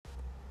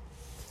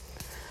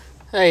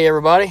Hey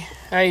everybody,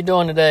 how you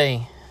doing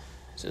today?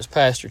 This is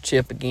Pastor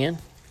Chip again.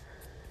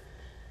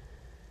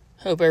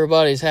 Hope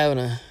everybody's having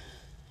a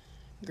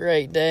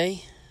great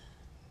day.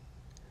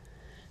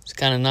 It's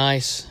kind of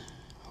nice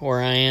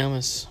where I am.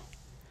 It's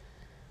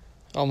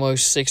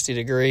almost 60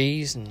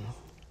 degrees and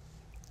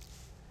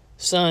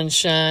sun's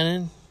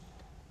shining.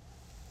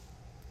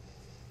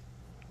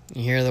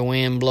 You hear the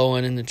wind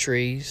blowing in the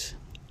trees.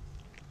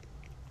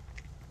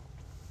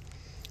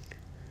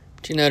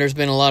 But you know, there's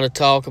been a lot of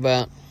talk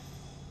about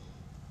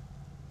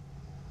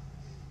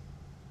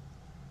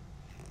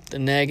the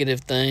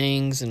negative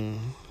things and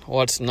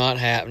what's not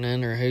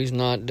happening or who's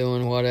not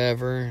doing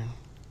whatever.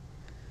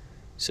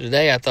 So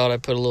today I thought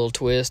I'd put a little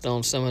twist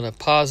on some of the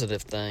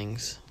positive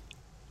things.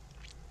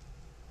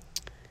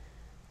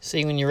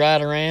 See, when you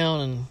ride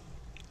around and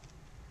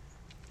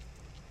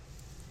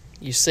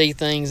you see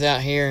things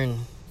out here in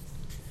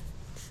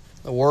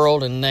the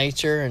world and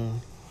nature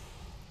and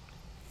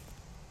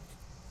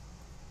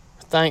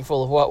are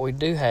thankful of what we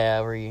do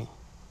have, are you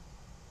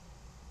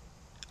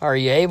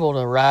able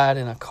to ride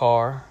in a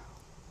car?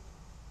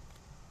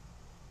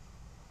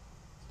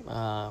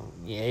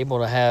 You able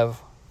to have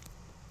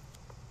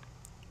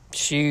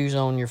shoes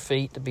on your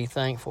feet to be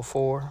thankful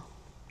for?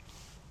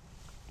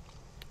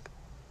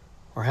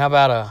 Or how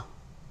about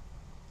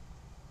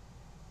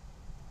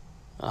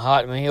a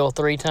hot meal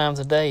 3 times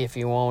a day if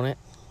you want it?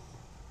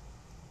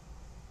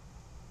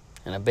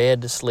 And a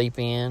bed to sleep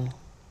in?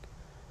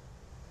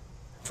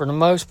 For the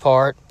most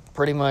part,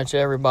 pretty much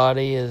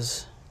everybody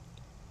is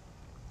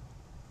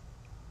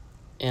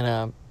in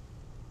a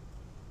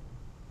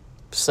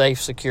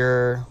safe,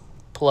 secure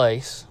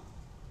place.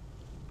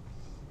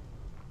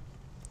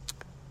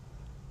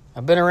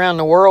 I've been around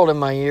the world in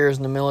my years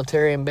in the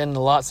military and been to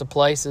lots of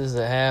places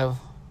that have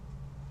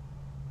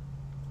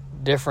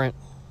different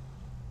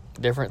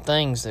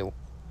things that,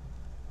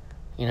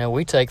 you know,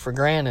 we take for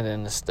granted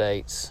in the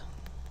States.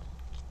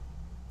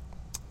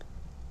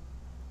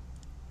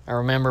 I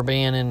remember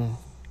being in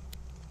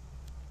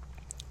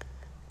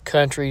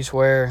countries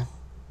where,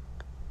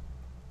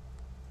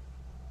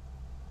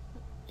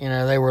 you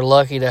know, they were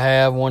lucky to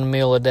have 1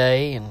 meal a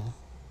day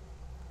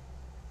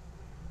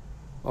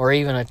or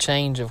even a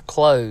change of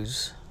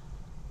clothes.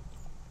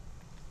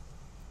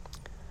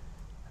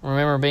 I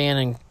remember being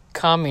in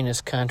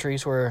communist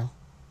countries where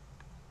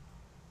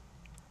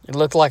it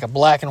looked like a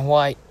black and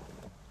white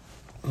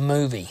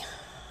movie.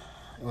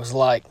 It was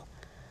like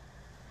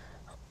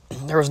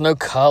there was no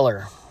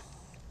color,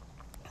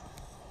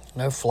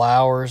 no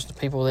flowers. The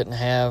people didn't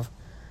have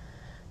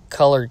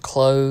colored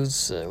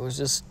clothes. It was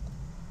just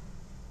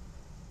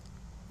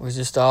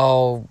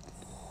all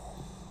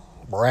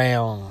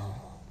brown,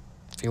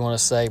 if you want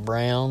to say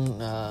brown.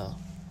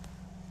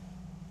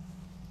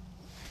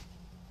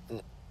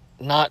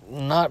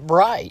 Not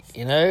bright,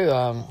 you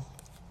know.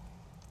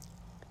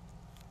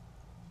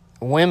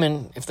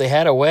 Women, if they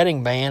had a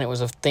wedding band, it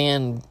was a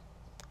thin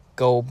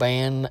gold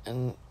band,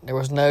 and there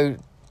was no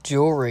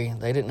jewelry.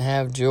 They didn't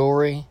have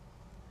jewelry.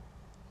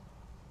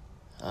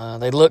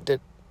 They looked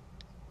at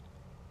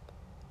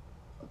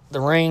the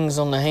rings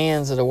on the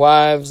hands of the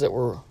wives that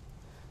were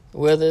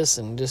with us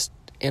and just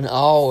in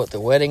awe at the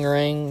wedding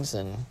rings.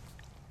 And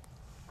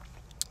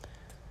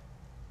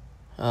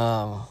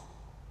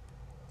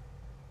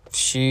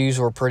shoes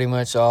were pretty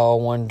much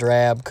all one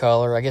drab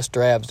color. I guess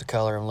drab's the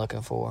color I'm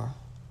looking for.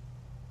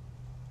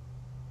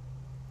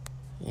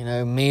 You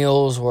know,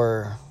 meals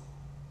were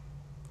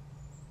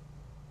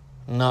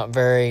not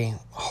very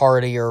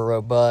hearty or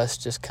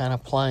robust, just kind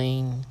of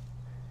plain.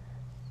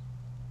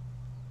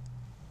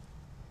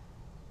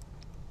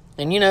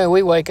 And you know,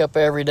 we wake up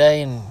every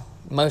day and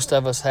most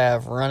of us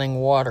have running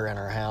water in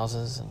our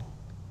houses and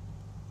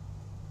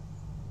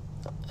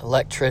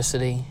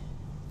electricity.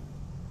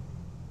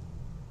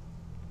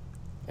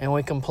 And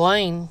we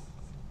complain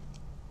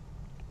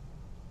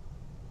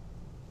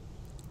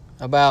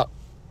about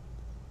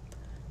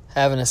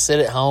having to sit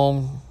at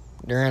home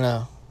during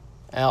a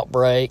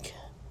outbreak.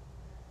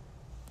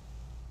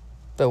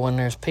 But when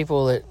there's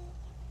people that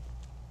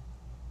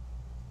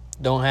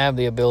don't have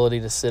the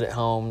ability to sit at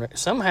home,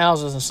 some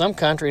houses in some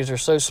countries are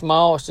so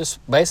small, it's just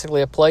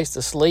basically a place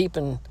to sleep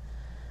and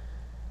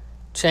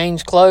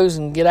change clothes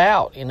and get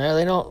out. You know,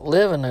 they don't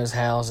live in those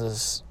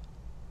houses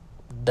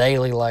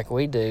daily like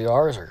we do.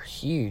 Ours are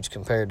huge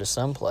compared to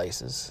some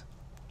places.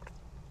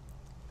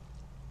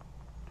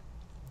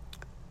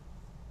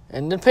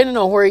 And depending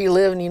on where you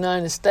live in the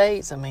United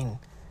States, I mean,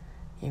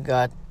 you've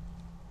got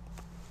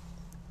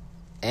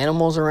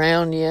animals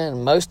around you,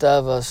 and most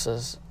of us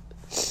is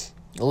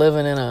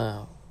living in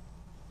a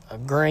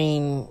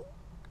green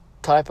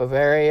type of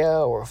area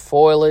or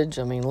foliage.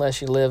 I mean,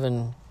 unless you live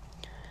in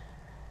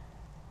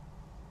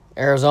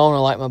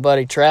Arizona like my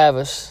buddy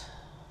Travis,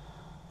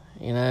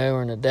 you know,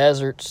 or in the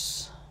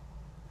deserts.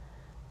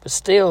 But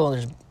still,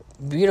 there's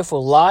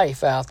beautiful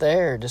life out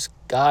there, just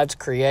God's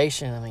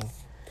creation. I mean,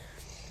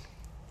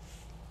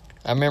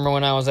 I remember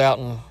when I was out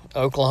in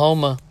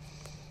Oklahoma,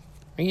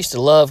 I used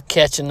to love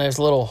catching those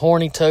little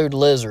horny-toed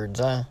lizards.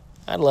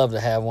 I'd love to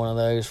have one of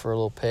those for a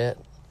little pet.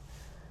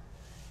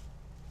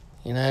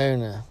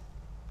 and the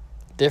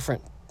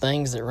different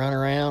things that run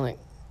around that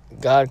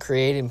God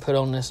created and put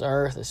on this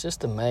earth. It's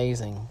just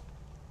amazing.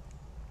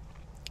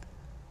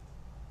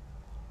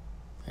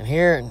 And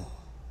here in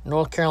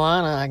North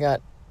Carolina, I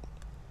got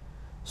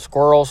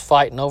squirrels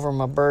fighting over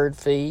my bird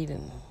feed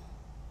and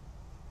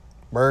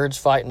birds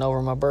fighting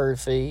over my bird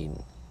feed.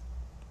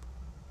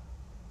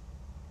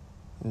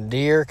 And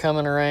deer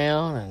coming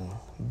around and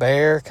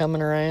bear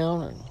coming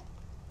around. And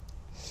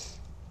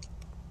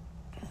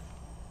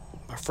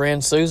my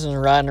friend Susan was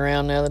riding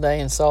around the other day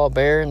and saw a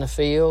bear in the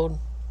field.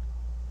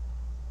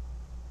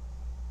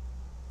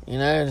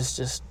 It's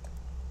just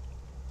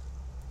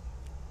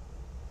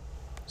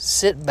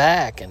sit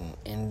back and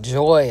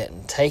enjoy it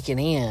and take it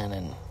in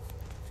and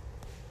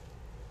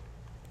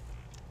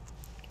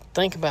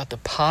think about the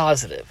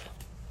positive.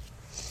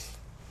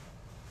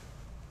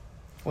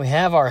 We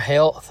have our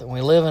health, and we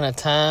live in a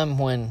time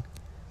when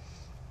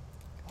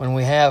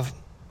we have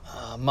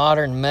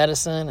modern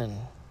medicine, and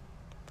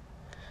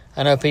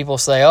I know people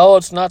say, oh,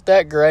 it's not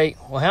that great.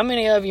 Well, how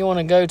many of you want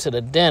to go to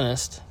the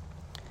dentist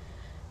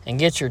and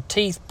get your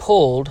teeth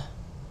pulled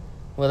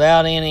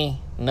without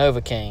any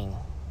Novocaine,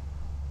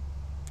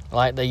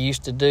 like they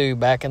used to do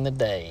back in the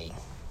day?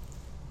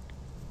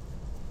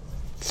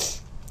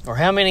 Or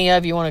how many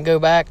of you want to go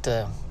back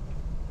to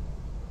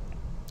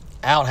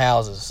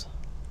outhouses?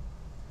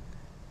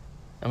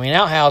 I mean,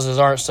 outhouses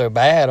aren't so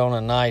bad on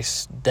a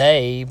nice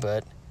day,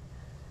 but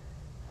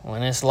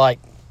when it's like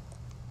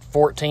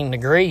 14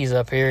 degrees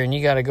up here and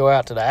you got to go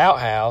out to the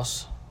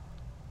outhouse,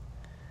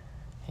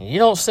 and you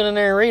don't sit in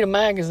there and read a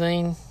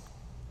magazine.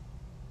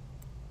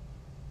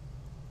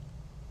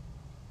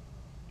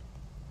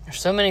 There's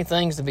so many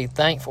things to be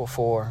thankful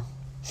for.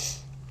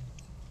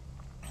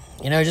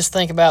 Just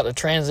think about the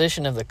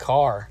transition of the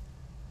car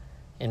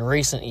in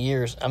recent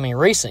years. I mean,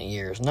 recent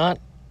years, not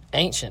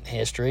ancient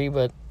history,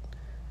 but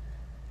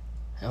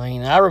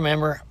I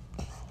remember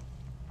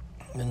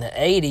in the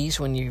 80s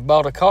when you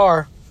bought a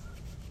car,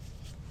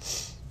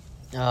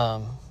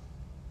 air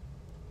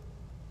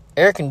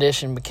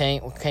conditioning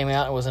came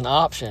out and was an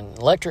option.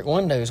 Electric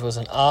windows was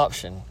an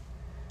option.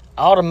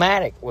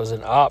 Automatic was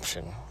an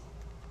option.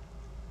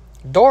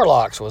 Door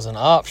locks was an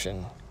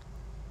option.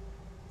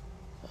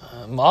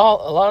 A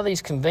lot of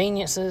these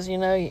conveniences,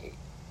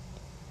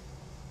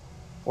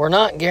 were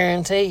not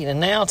guaranteed. And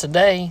now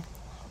today,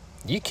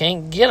 you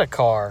can't get a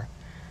car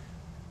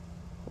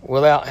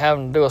without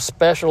having to do a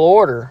special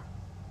order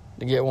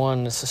to get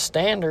one that's a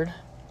standard.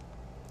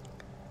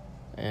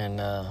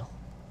 And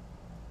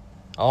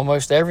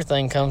almost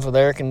everything comes with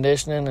air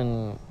conditioning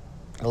and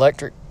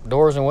electric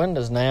doors and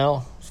windows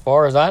now, as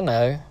far as I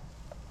know.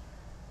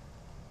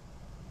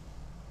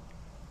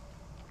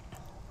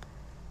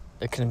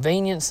 The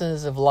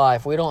conveniences of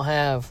life. We don't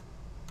have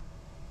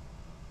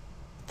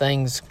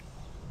things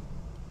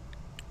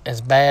as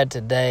bad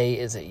today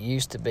as it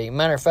used to be.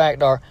 Matter of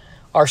fact,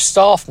 our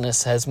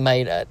softness has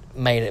made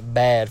it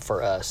bad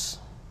for us,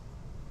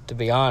 to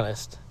be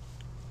honest.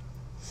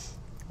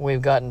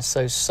 We've gotten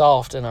so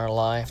soft in our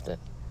life that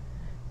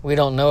we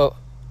don't know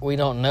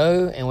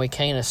and we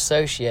can't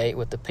associate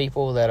with the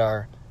people that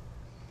are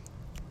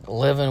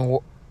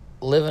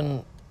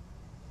living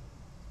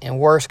in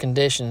worse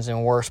conditions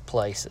in worse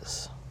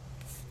places.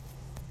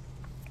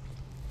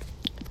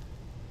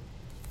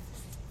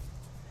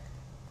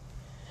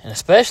 And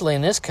especially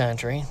in this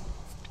country,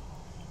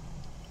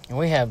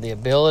 we have the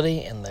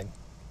ability and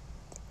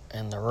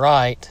the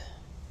right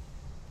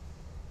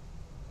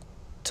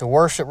to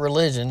worship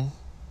religion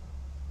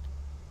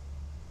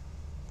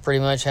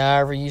pretty much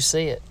however you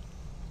see it.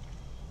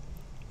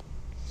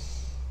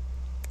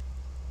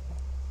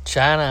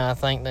 China, I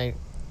think they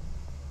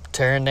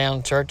tearing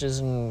down churches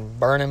and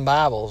burning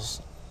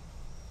Bibles.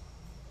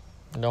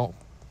 Don't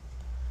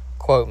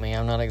quote me,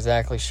 I'm not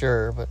exactly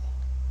sure, but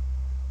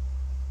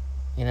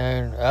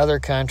other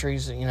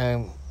countries,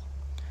 the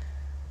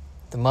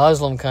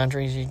Muslim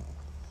countries,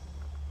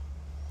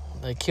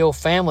 they kill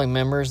family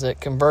members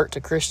that convert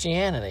to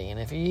Christianity. And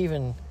if you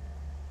even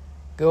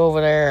go over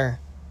there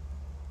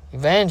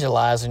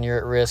evangelizing, you're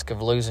at risk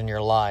of losing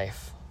your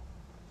life.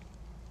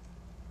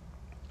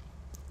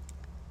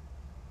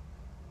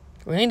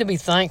 We need to be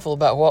thankful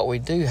about what we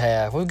do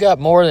have. We've got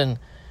more than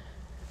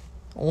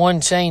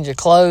one change of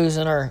clothes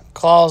in our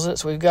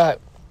closets. We've got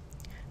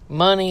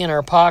money in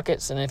our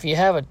pockets, and if you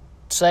have a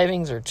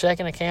savings or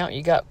checking account,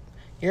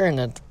 you're in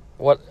the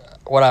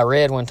what I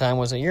read one time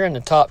was that you're in the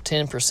top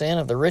 10%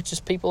 of the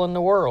richest people in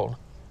the world.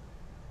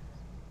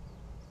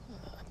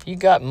 If you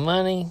got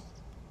money,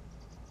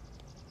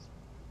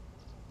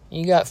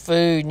 you got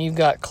food, and you've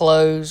got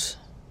clothes,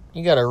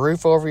 you got a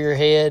roof over your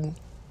head,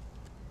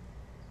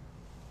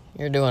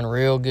 you're doing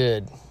real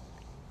good.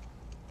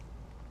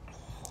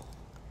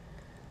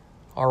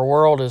 Our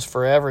world is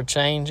forever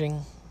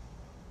changing.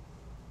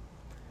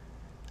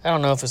 I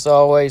don't know if it's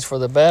always for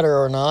the better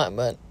or not,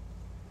 but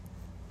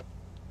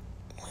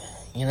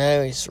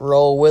it's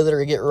roll with it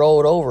or get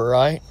rolled over,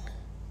 right?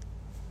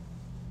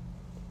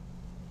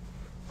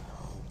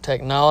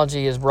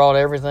 Technology has brought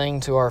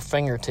everything to our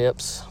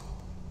fingertips.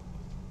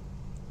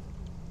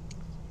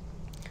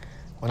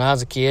 When I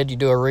was a kid, you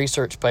do a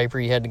research paper,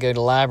 you had to go to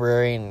the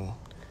library and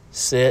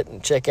sit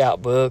and check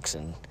out books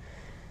and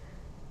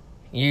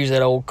use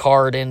that old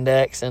card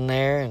index in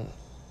there and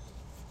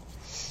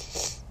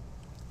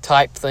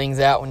type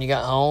things out when you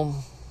got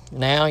home.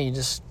 Now you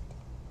just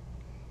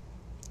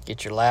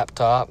get your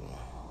laptop,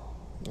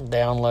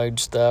 download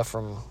stuff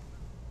from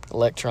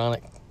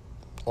electronic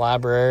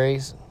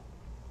libraries.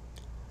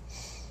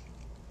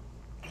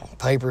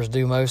 Papers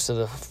do most of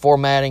the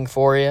formatting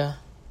for you.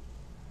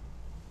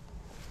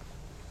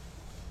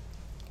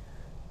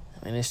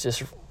 I mean, it's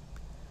just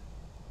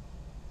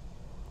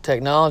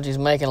technology's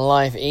making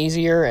life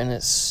easier, and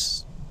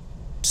it's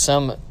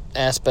some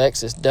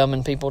aspects it's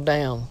dumbing people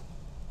down.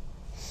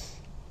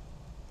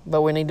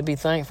 But we need to be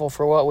thankful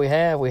for what we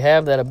have. We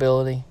have that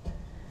ability.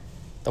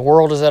 The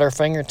world is at our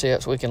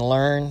fingertips. We can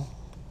learn.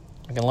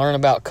 We can learn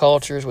about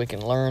cultures. We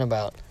can learn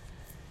about,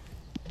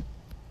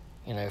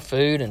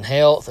 food and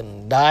health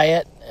and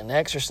diet and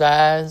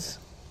exercise.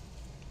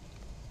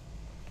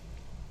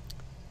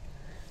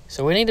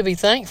 So we need to be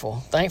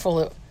thankful. Thankful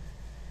that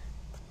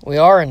we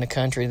are in the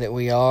country that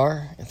we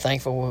are, and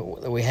thankful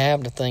that we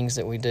have the things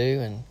that we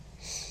do, and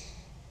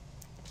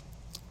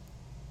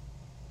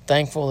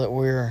thankful that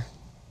we're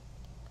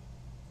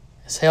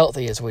as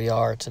healthy as we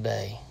are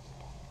today.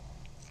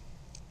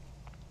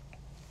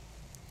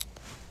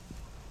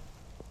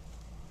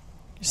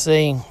 You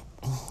see,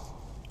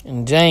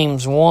 in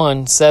James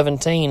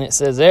 1:17, it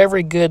says,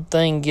 "Every good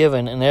thing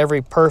given and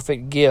every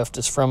perfect gift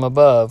is from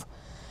above,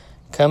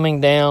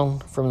 coming down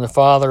from the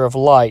Father of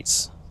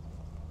lights,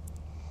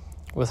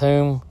 with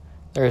whom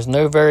there is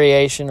no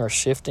variation or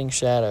shifting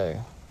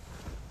shadow."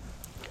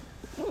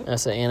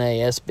 That's the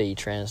NASB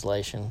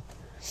translation.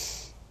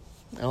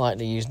 I like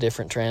to use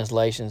different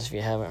translations if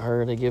you haven't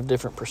heard. They give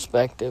different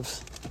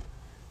perspectives.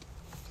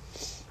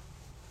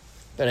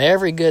 But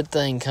every good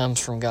thing comes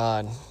from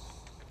God.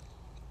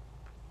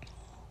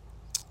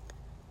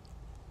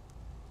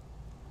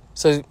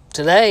 So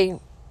today,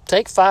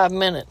 take 5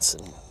 minutes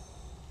and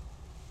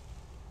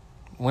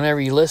whenever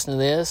you listen to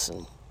this,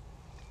 and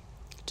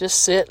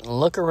just sit and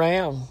look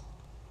around.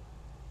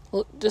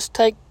 Just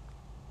take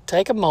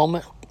a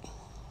moment.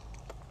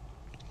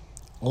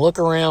 Look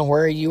around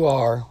where you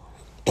are.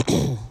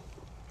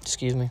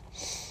 Excuse me.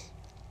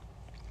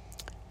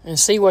 And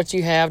see what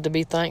you have to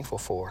be thankful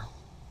for.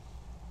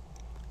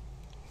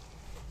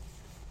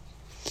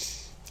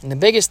 And the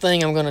biggest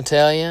thing I'm going to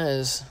tell you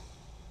is,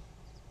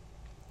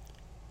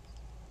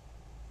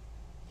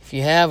 if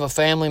you have a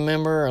family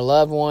member or a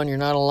loved one, you're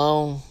not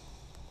alone.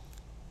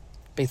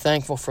 Be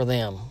thankful for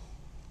them.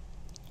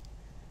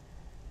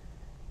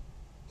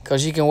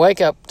 Because you can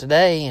wake up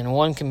today and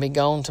one can be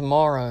gone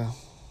tomorrow.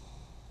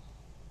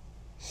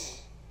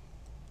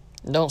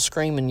 Don't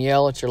scream and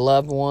yell at your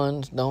loved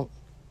ones. Don't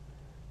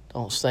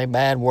say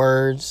bad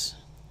words.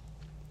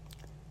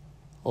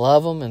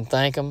 Love them and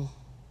thank them,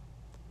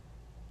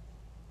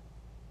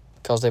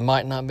 because they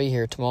might not be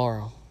here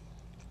tomorrow.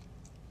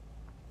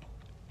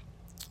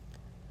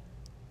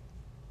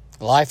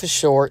 Life is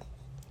short,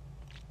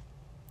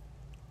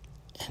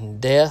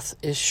 and death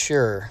is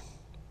sure,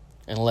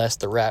 unless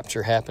the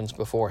rapture happens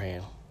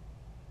beforehand.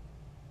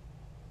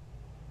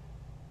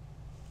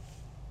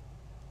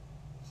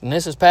 And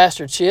this is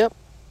Pastor Chip.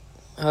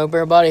 I hope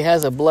everybody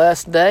has a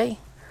blessed day.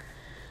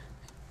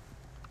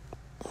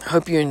 I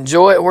hope you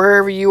enjoy it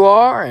wherever you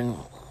are, and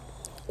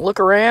look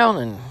around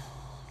and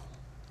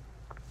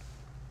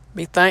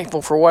be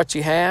thankful for what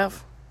you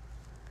have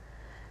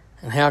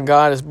and how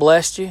God has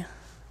blessed you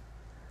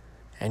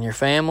and your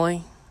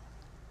family.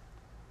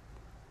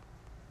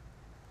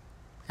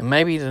 And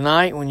maybe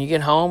tonight when you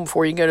get home,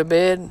 before you go to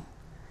bed,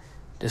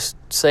 just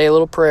say a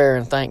little prayer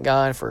and thank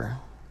God for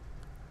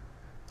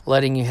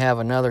letting you have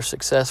another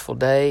successful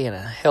day and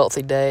a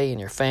healthy day, and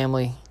your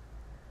family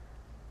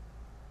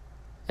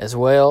as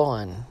well.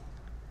 And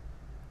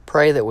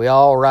pray that we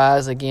all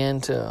rise again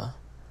to a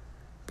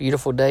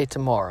beautiful day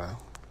tomorrow.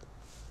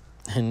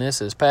 And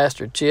this is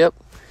Pastor Chip.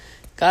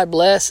 God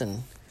bless,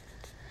 and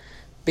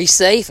be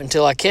safe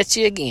until I catch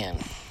you again.